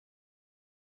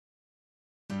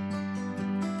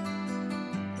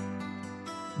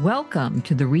Welcome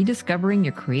to the Rediscovering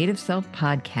Your Creative Self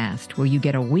podcast, where you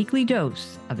get a weekly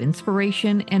dose of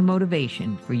inspiration and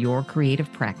motivation for your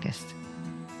creative practice.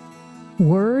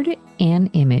 Word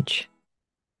and image.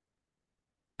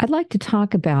 I'd like to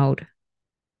talk about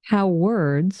how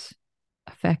words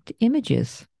affect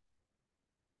images,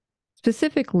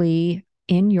 specifically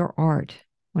in your art,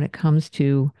 when it comes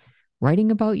to writing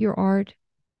about your art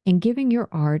and giving your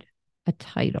art a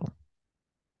title.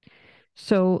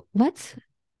 So let's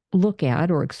look at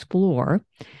or explore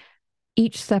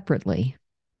each separately.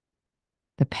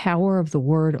 The power of the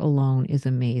word alone is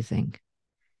amazing.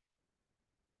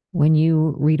 When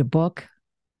you read a book,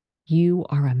 you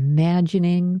are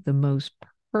imagining the most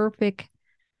perfect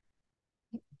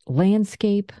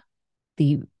landscape,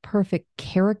 the perfect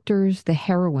characters, the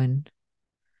heroine,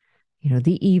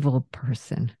 the evil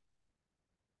person.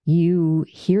 You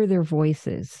hear their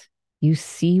voices. You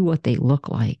see what they look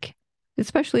like,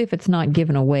 especially if it's not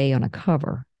given away on a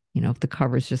cover, if the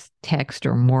cover is just text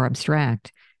or more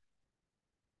abstract.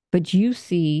 But you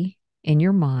see in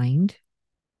your mind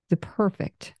the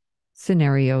perfect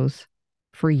scenarios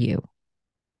for you.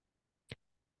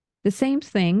 The same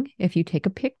thing if you take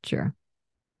a picture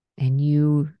and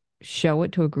you show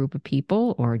it to a group of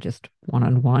people or just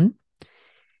one-on-one,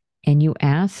 and you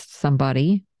ask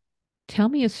somebody, tell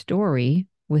me a story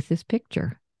with this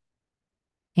picture.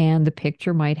 And the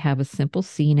picture might have a simple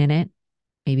scene in it,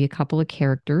 maybe a couple of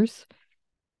characters,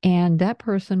 and that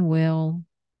person will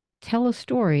tell a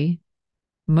story,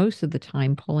 most of the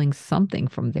time pulling something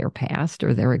from their past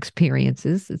or their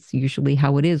experiences. It's usually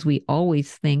how it is. We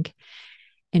always think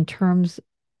in terms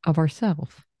of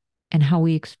ourselves and how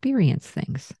we experience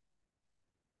things.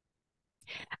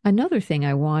 Another thing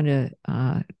I want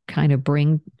to kind of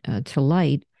bring to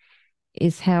light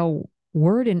is how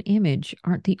word and image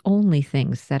aren't the only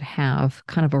things that have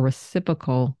kind of a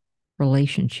reciprocal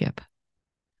relationship.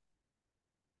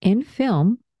 In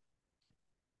film,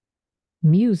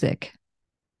 music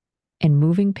and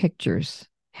moving pictures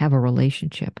have a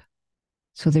relationship.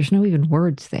 So there's no even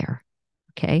words there,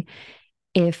 okay?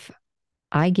 If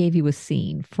I gave you a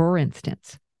scene, for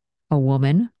instance, a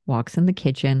woman walks in the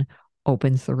kitchen,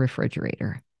 opens the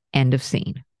refrigerator, end of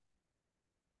scene.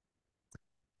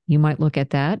 You might look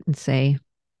at that and say,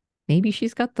 maybe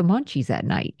she's got the munchies at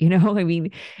night.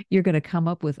 You're going to come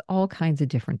up with all kinds of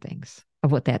different things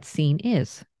of what that scene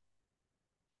is.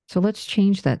 So let's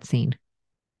change that scene.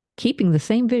 Keeping the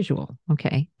same visual,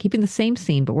 okay? Keeping the same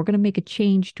scene, but we're going to make a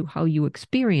change to how you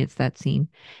experience that scene.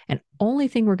 And only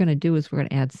thing we're going to do is we're going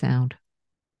to add sound.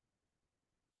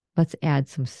 Let's add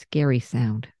some scary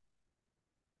sound.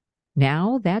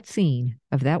 Now that scene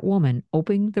of that woman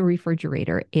opening the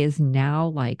refrigerator is now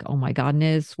like, oh my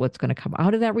goodness, what's going to come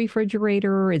out of that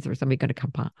refrigerator? Is there somebody going to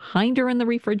come behind her in the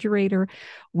refrigerator?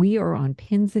 We are on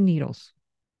pins and needles.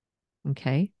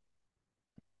 Okay.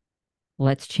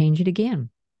 Let's change it again.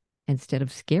 Instead of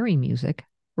scary music,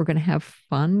 we're going to have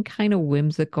fun, kind of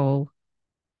whimsical,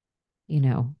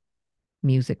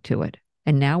 music to it.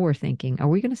 And now we're thinking, are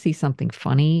we going to see something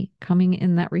funny coming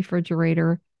in that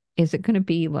refrigerator? Is it going to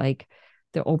be like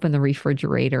they open the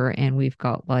refrigerator and we've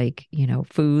got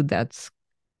food that's,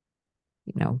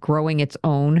 growing its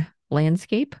own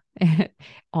landscape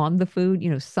on the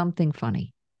food, something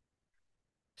funny.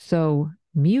 So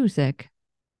music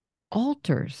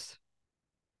alters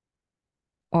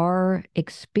our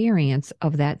experience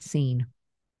of that scene.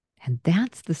 And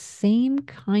that's the same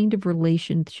kind of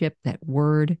relationship that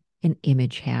word and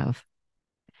image have.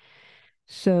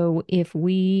 So if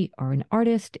we are an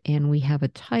artist and we have a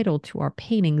title to our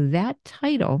painting, that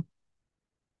title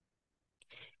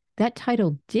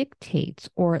dictates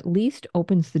or at least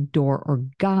opens the door or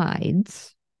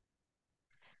guides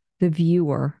the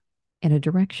viewer in a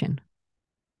direction.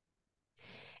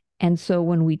 And so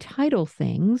when we title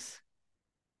things,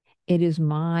 it is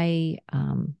my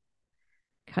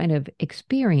kind of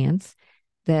experience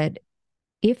that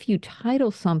if you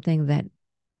title something that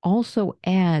also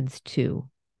adds to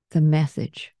the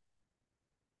message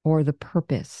or the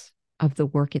purpose of the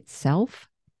work itself,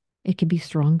 it can be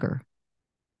stronger.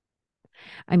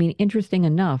 Interesting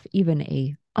enough, even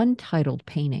a untitled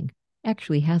painting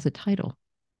actually has a title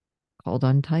called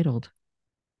Untitled.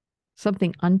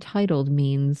 Something untitled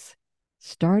means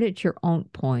start at your own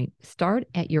point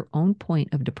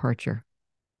of departure.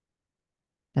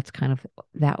 That's kind of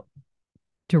that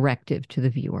directive to the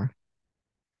viewer.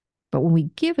 But when we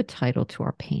give a title to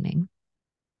our painting,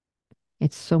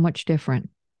 it's so much different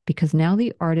because now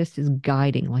the artist is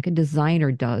guiding like a designer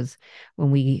does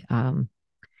when we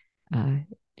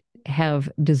have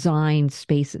design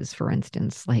spaces, for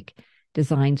instance, like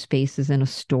design spaces in a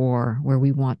store where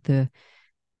we want the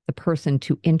the person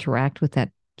to interact with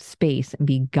that space and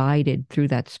be guided through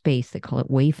that space. They call it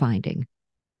wayfinding.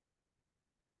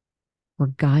 We're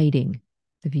guiding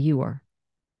the viewer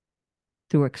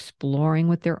through exploring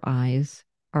with their eyes,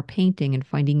 our painting, and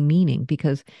finding meaning,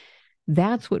 because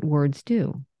that's what words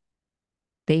do.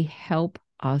 They help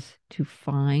us to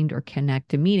find or connect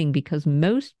to meaning, because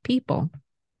most people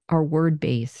are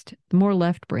word-based, more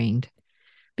left-brained,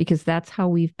 because that's how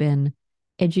we've been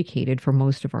educated for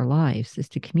most of our lives, is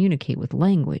to communicate with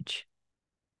language.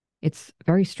 It's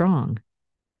very strong.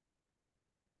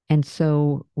 And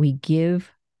so we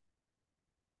give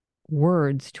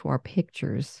words to our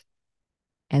pictures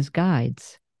as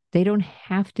guides. They don't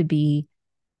have to be,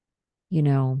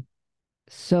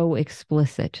 so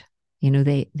explicit.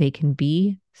 They can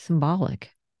be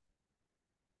symbolic.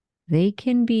 They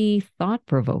can be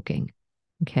thought-provoking,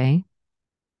 okay?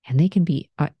 And they can be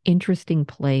an interesting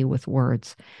play with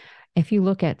words. If you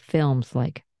look at films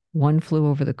like One Flew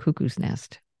Over the Cuckoo's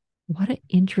Nest, what an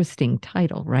interesting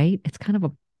title, right? It's kind of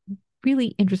a really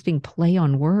interesting play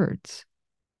on words.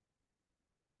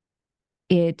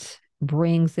 It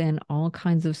brings in all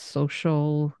kinds of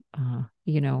social,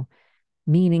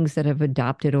 meanings that have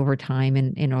adopted over time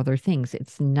and other things.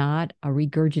 It's not a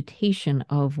regurgitation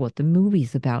of what the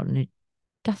movie's about, and it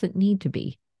doesn't need to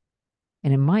be.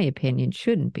 And in my opinion,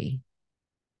 shouldn't be.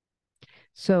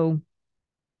 So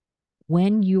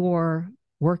when you're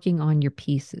working on your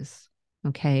pieces,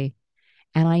 okay,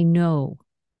 and I know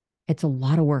it's a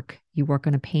lot of work. You work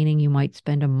on a painting, you might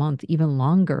spend a month, even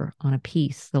longer on a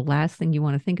piece. The last thing you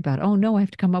want to think about, oh no, I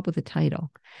have to come up with a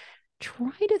title.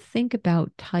 Try to think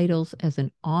about titles as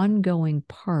an ongoing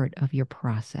part of your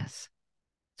process.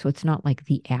 So it's not like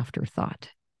the afterthought,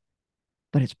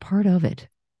 but it's part of it.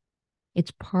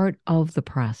 It's part of the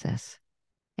process.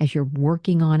 As you're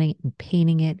working on it and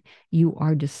painting it, you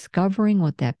are discovering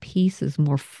what that piece is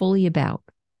more fully about.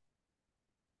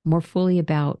 More fully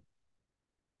about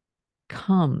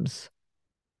comes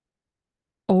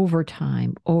over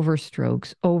time, over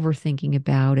strokes, overthinking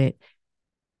about it,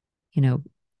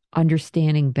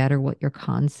 understanding better what your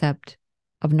concept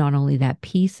of not only that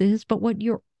piece is, but what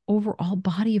your overall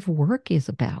body of work is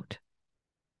about.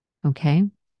 Okay.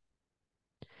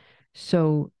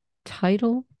 So,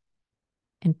 title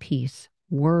and piece,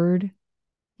 word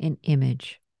and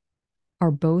image,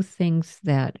 are both things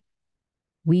that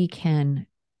we can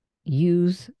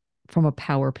use from a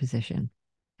power position.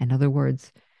 In other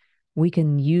words, we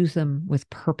can use them with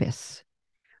purpose.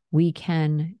 We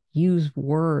can use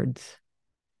words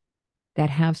that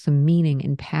have some meaning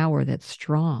and power that's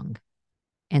strong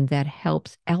and that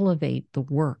helps elevate the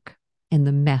work and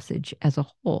the message as a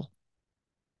whole.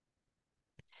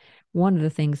 One of the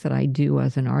things that I do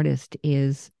as an artist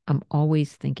is I'm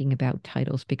always thinking about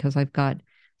titles, because I've got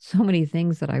so many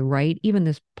things that I write. Even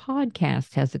this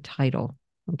podcast has a title,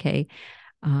 okay?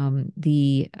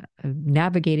 The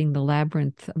Navigating the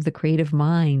Labyrinth of the Creative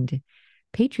Mind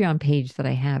Patreon page that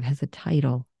I have has a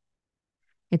title.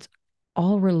 It's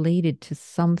all related to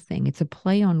something. It's a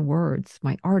play on words.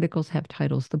 My articles have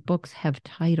titles. The books have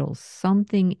titles.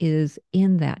 Something is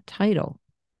in that title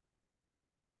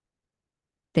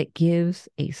that gives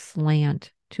a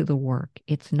slant to the work.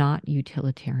 It's not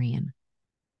utilitarian.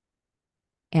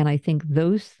 And I think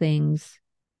those things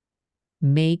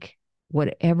make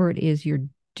whatever it is you're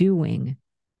doing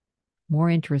more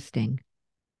interesting.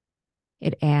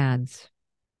 It adds.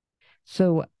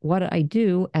 So what I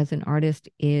do as an artist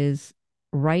is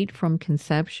right from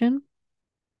conception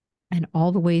and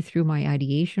all the way through my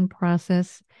ideation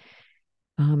process.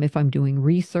 If I'm doing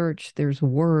research, there's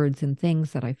words and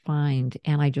things that I find,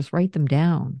 and I just write them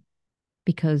down,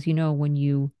 because, when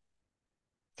you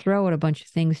throw out a bunch of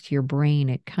things to your brain,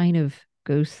 it kind of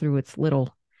goes through its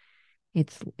little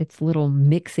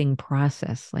mixing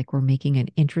process, like we're making an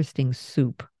interesting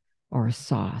soup or a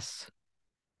sauce.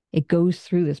 It goes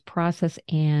through this process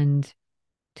and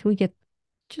till we get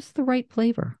just the right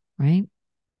flavor, right?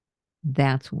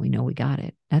 That's when we know we got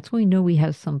it. That's when we know we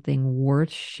have something worth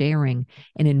sharing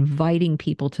and inviting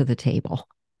people to the table.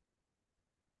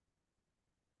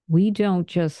 We don't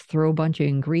just throw a bunch of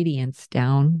ingredients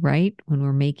down, right? When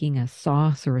we're making a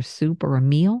sauce or a soup or a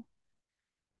meal,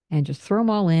 and just throw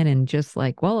them all in and just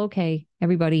like, well, okay,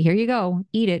 everybody, here you go,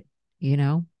 eat it. We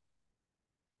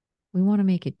want to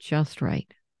make it just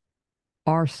right.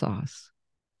 Our sauce,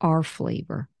 our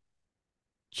flavor,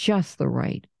 just the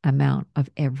right amount of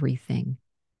everything.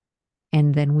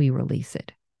 And then we release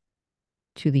it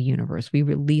to the universe. We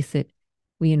release it.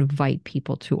 We invite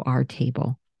people to our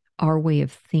table, our way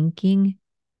of thinking.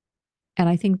 And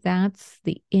I think that's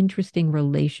the interesting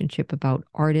relationship about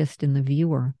artist and the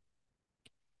viewer.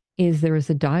 is there is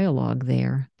a dialogue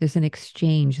there. There's an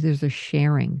exchange, there's a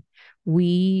sharing.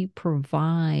 We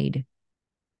provide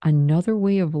another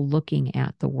way of looking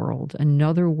at the world,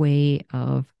 another way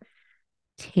of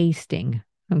tasting,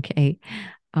 okay,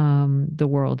 the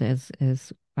world as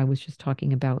I was just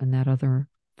talking about in that other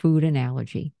food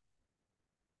analogy.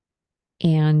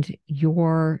 And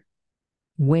your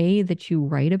way that you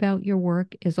write about your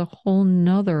work is a whole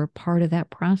nother part of that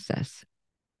process.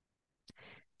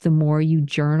 The more you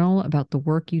journal about the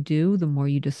work you do, the more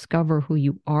you discover who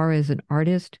you are as an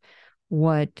artist,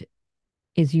 what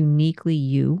is uniquely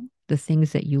you, the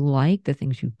things that you like, the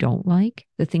things you don't like,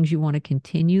 the things you want to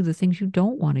continue, the things you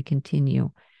don't want to continue.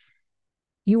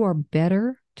 You are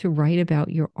better to write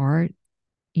about your art.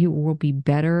 You will be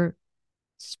better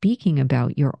speaking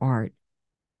about your art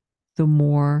the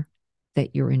more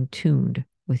that you're in tuned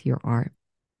with your art.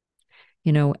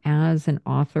 You know, as an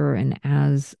author and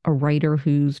as a writer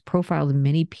who's profiled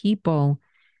many people,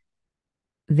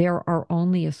 there are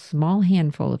only a small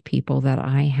handful of people that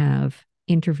I have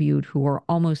interviewed who are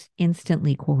almost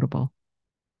instantly quotable.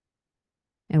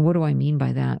 And what do I mean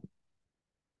by that?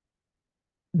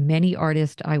 Many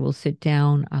artists, I will sit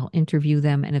down, I'll interview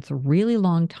them, and it's a really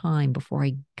long time before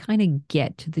I kind of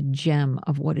get to the gem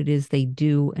of what it is they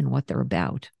do and what they're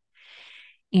about.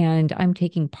 And I'm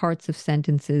taking parts of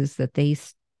sentences that they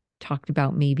talked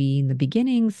about maybe in the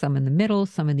beginning, some in the middle,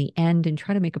 some in the end, and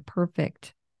try to make a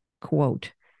perfect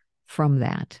quote from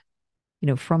that, you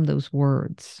know, from those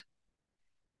words.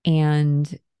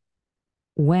 And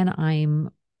when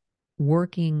I'm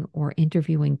working or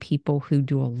interviewing people who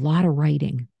do a lot of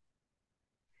writing,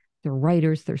 they're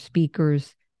writers, they're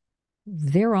speakers,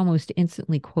 they're almost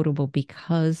instantly quotable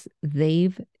because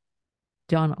they've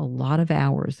done a lot of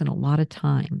hours and a lot of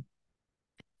time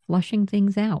flushing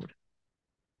things out,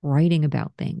 writing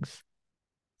about things,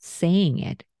 saying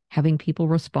it, having people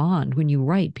respond. When you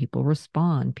write, people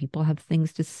respond, people have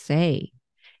things to say,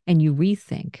 and you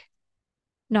rethink,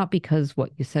 not because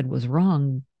what you said was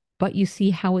wrong, but you see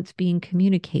how it's being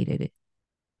communicated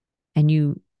and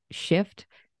you shift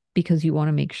because you want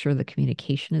to make sure the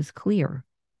communication is clear.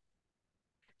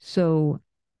 So,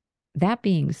 that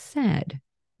being said,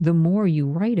 the more you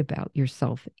write about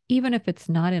yourself, even if it's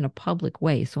not in a public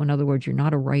way, so in other words, you're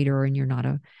not a writer and you're not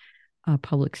a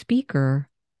public speaker,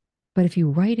 but if you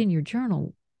write in your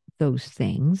journal those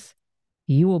things,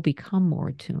 you will become more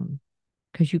attuned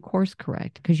because you course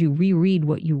correct, because you reread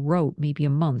what you wrote maybe a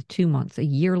month, 2 months, a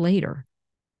year later.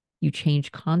 You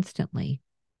change constantly.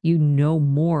 You know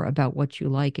more about what you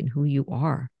like and who you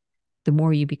are. The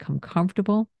more you become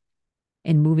comfortable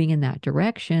in moving in that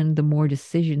direction, the more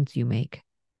decisions you make.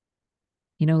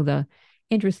 You know, the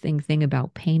interesting thing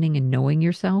about painting and knowing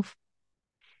yourself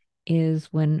is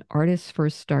when artists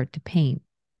first start to paint,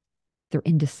 they're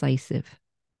indecisive.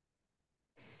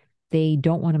 They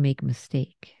don't want to make a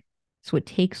mistake. So it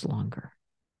takes longer.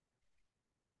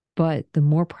 But the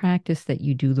more practice that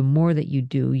you do, the more that you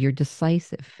do, you're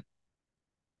decisive.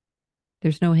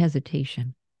 There's no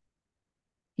hesitation.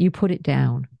 You put it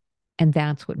down, and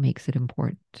that's what makes it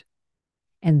important.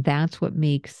 And that's what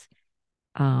makes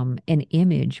an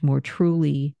image more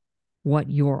truly what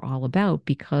you're all about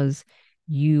because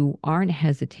you aren't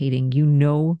hesitating. You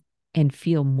know and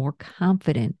feel more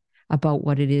confident about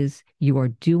what it is you are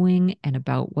doing and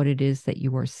about what it is that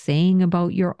you are saying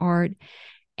about your art.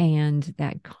 And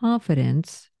that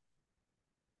confidence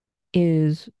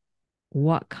is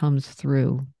what comes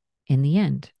through in the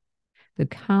end. The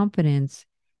confidence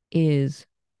is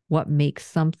what makes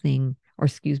something, or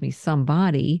excuse me,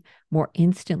 somebody more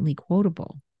instantly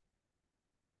quotable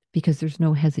because there's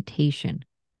no hesitation.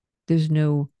 There's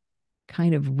no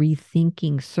kind of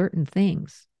rethinking certain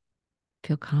things.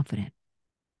 Feel confident.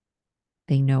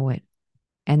 They know it.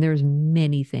 And there's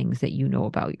many things that you know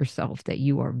about yourself that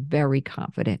you are very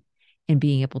confident in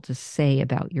being able to say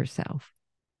about yourself.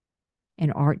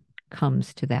 And art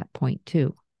comes to that point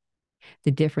too.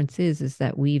 The difference is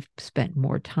that we've spent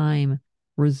more time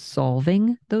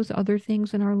resolving those other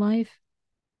things in our life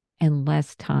and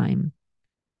less time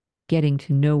getting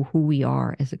to know who we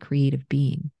are as a creative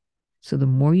being. So the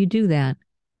more you do that,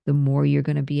 the more you're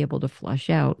going to be able to flush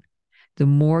out, the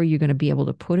more you're going to be able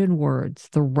to put in words,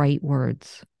 the right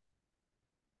words,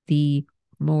 the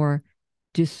more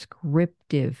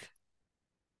descriptive,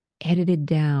 edited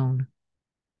down,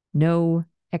 no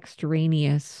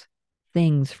extraneous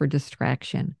things for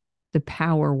distraction, the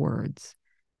power words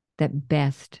that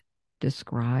best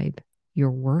describe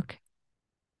your work,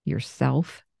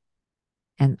 yourself,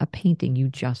 and a painting you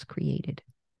just created.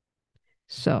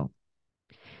 So,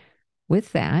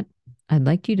 with that, I'd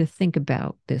like you to think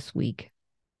about this week.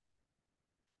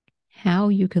 how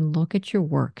you can look at your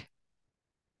work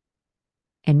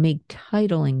and make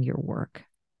titling your work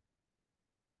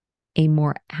a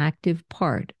more active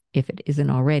part, if it isn't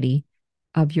already,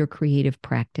 of your creative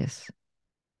practice.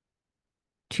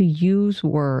 To use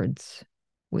words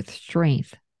with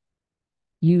strength,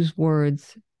 use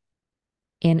words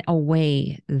in a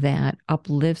way that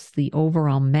uplifts the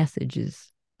overall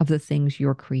messages of the things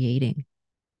you're creating.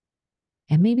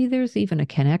 And maybe there's even a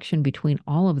connection between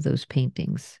all of those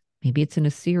paintings. Maybe it's in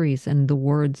a series and the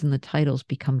words and the titles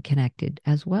become connected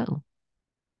as well.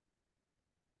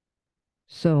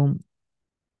 So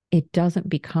it doesn't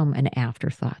become an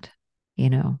afterthought,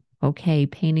 okay,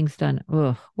 painting's done.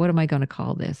 Ugh, what am I going to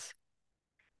call this?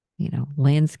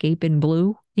 Landscape in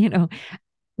blue,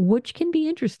 which can be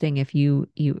interesting if you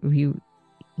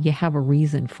have a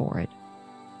reason for it.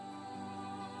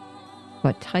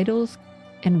 But titles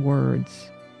and words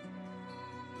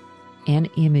and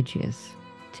images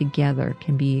together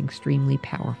can be extremely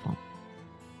powerful.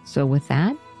 So with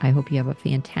that, I hope you have a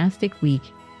fantastic week.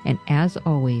 And as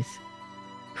always,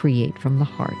 create from the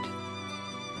heart.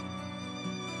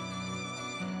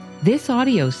 This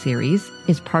audio series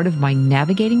is part of my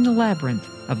Navigating the Labyrinth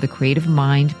of the Creative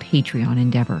Mind Patreon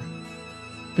endeavor.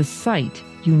 The site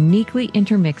uniquely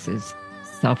intermixes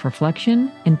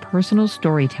self-reflection and personal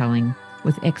storytelling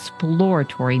with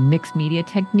exploratory mixed media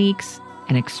techniques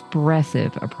and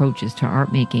expressive approaches to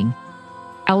art making,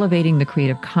 elevating the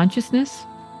creative consciousness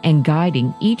and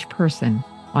guiding each person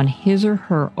on his or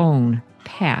her own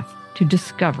path to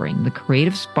discovering the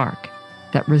creative spark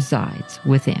that resides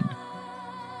within.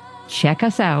 Check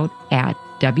us out at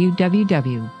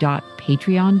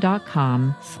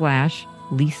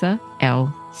www.patreon.com/Lisa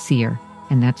L. Cyr,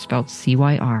 and that's spelled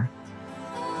CYR.